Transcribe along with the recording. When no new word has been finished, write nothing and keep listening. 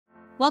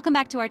Welcome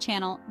back to our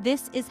channel.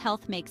 This is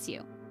Health Makes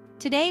You.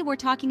 Today we're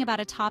talking about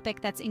a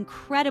topic that's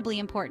incredibly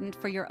important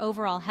for your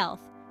overall health,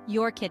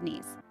 your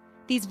kidneys.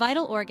 These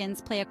vital organs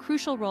play a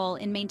crucial role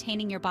in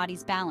maintaining your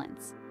body's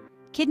balance.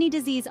 Kidney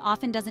disease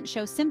often doesn't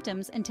show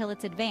symptoms until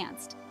it's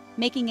advanced,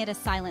 making it a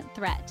silent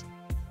threat.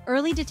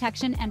 Early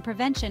detection and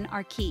prevention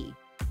are key.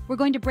 We're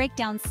going to break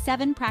down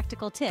 7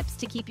 practical tips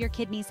to keep your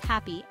kidneys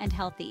happy and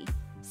healthy.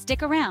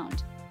 Stick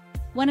around.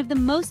 One of the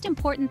most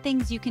important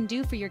things you can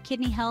do for your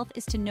kidney health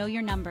is to know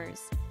your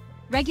numbers.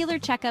 Regular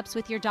checkups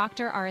with your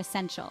doctor are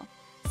essential.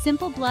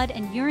 Simple blood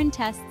and urine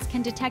tests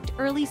can detect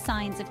early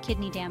signs of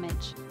kidney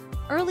damage.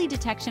 Early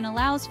detection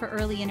allows for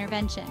early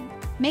intervention.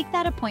 Make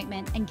that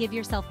appointment and give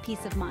yourself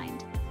peace of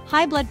mind.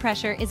 High blood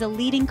pressure is a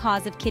leading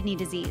cause of kidney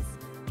disease.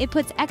 It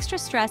puts extra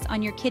stress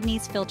on your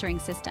kidney's filtering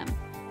system.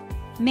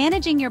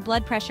 Managing your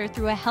blood pressure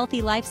through a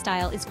healthy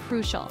lifestyle is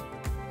crucial.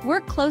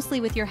 Work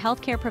closely with your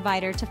healthcare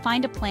provider to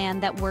find a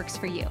plan that works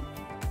for you.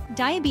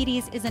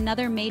 Diabetes is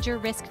another major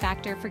risk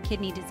factor for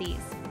kidney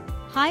disease.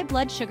 High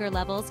blood sugar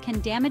levels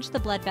can damage the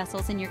blood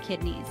vessels in your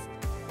kidneys.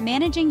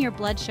 Managing your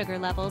blood sugar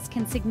levels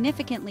can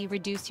significantly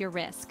reduce your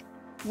risk.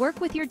 Work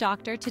with your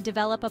doctor to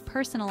develop a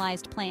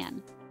personalized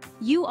plan.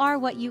 You are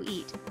what you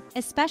eat,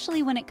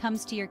 especially when it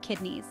comes to your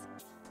kidneys.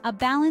 A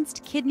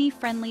balanced,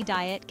 kidney-friendly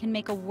diet can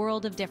make a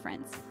world of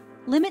difference.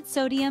 Limit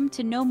sodium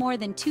to no more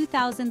than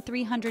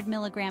 2,300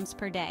 milligrams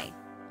per day.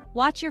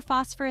 Watch your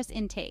phosphorus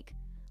intake.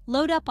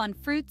 Load up on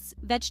fruits,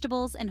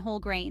 vegetables, and whole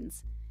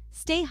grains.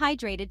 Stay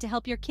hydrated to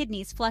help your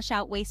kidneys flush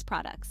out waste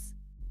products.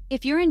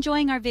 If you're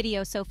enjoying our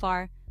video so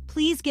far,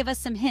 please give us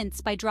some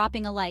hints by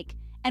dropping a like,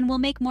 and we'll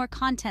make more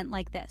content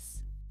like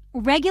this.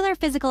 Regular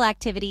physical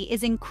activity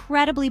is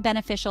incredibly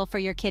beneficial for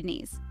your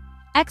kidneys.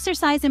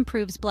 Exercise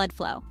improves blood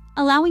flow,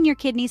 allowing your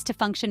kidneys to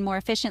function more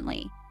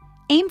efficiently.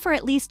 Aim for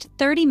at least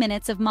 30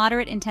 minutes of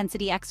moderate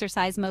intensity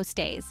exercise most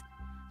days.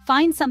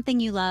 Find something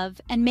you love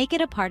and make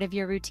it a part of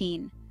your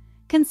routine.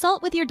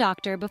 Consult with your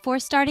doctor before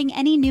starting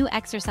any new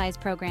exercise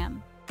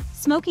program.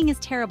 Smoking is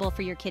terrible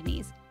for your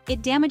kidneys.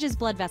 It damages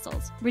blood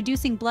vessels,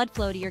 reducing blood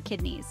flow to your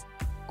kidneys.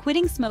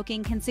 Quitting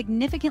smoking can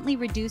significantly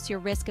reduce your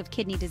risk of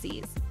kidney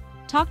disease.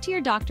 Talk to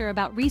your doctor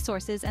about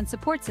resources and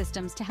support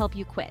systems to help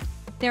you quit.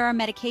 There are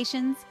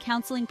medications,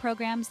 counseling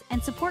programs,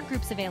 and support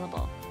groups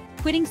available.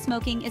 Quitting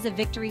smoking is a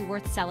victory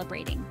worth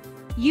celebrating.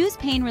 Use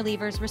pain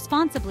relievers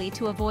responsibly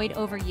to avoid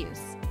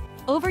overuse.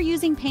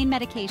 Overusing pain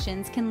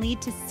medications can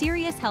lead to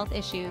serious health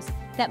issues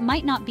that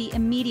might not be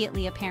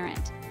immediately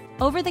apparent.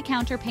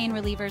 Over-the-counter pain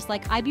relievers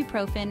like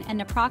ibuprofen and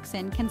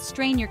naproxen can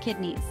strain your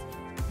kidneys.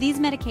 These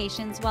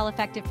medications, while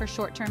effective for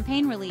short-term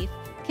pain relief,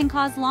 can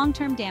cause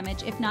long-term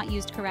damage if not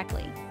used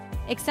correctly.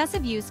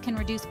 Excessive use can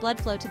reduce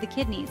blood flow to the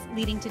kidneys,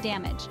 leading to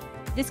damage.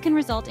 This can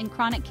result in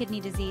chronic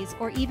kidney disease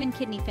or even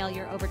kidney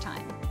failure over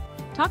time.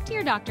 Talk to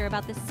your doctor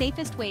about the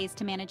safest ways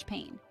to manage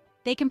pain.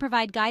 They can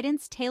provide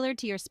guidance tailored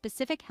to your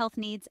specific health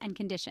needs and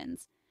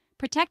conditions.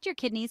 Protect your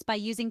kidneys by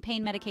using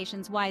pain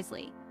medications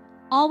wisely.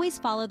 Always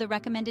follow the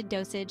recommended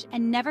dosage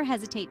and never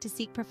hesitate to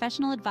seek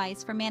professional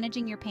advice for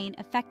managing your pain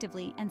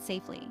effectively and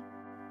safely.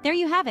 There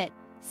you have it,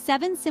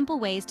 7 simple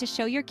ways to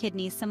show your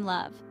kidneys some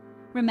love.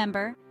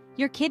 Remember,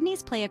 your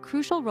kidneys play a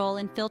crucial role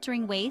in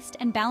filtering waste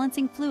and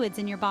balancing fluids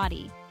in your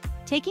body.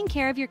 Taking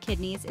care of your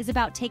kidneys is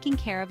about taking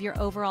care of your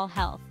overall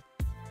health.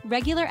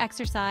 Regular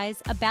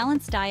exercise, a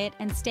balanced diet,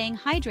 and staying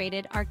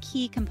hydrated are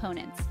key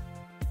components.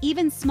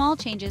 Even small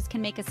changes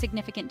can make a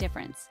significant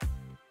difference.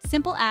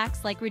 Simple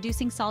acts like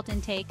reducing salt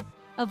intake,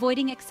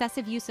 avoiding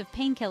excessive use of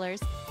painkillers,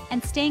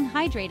 and staying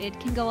hydrated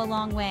can go a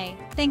long way.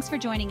 Thanks for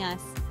joining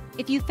us.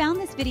 If you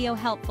found this video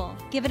helpful,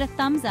 give it a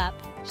thumbs up,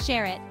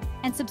 share it,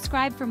 and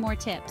subscribe for more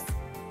tips.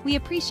 We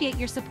appreciate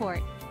your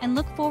support and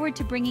look forward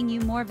to bringing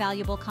you more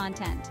valuable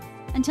content.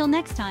 Until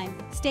next time,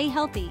 stay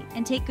healthy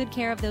and take good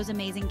care of those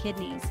amazing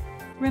kidneys.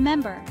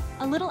 Remember,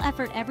 a little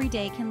effort every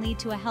day can lead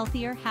to a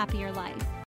healthier, happier life.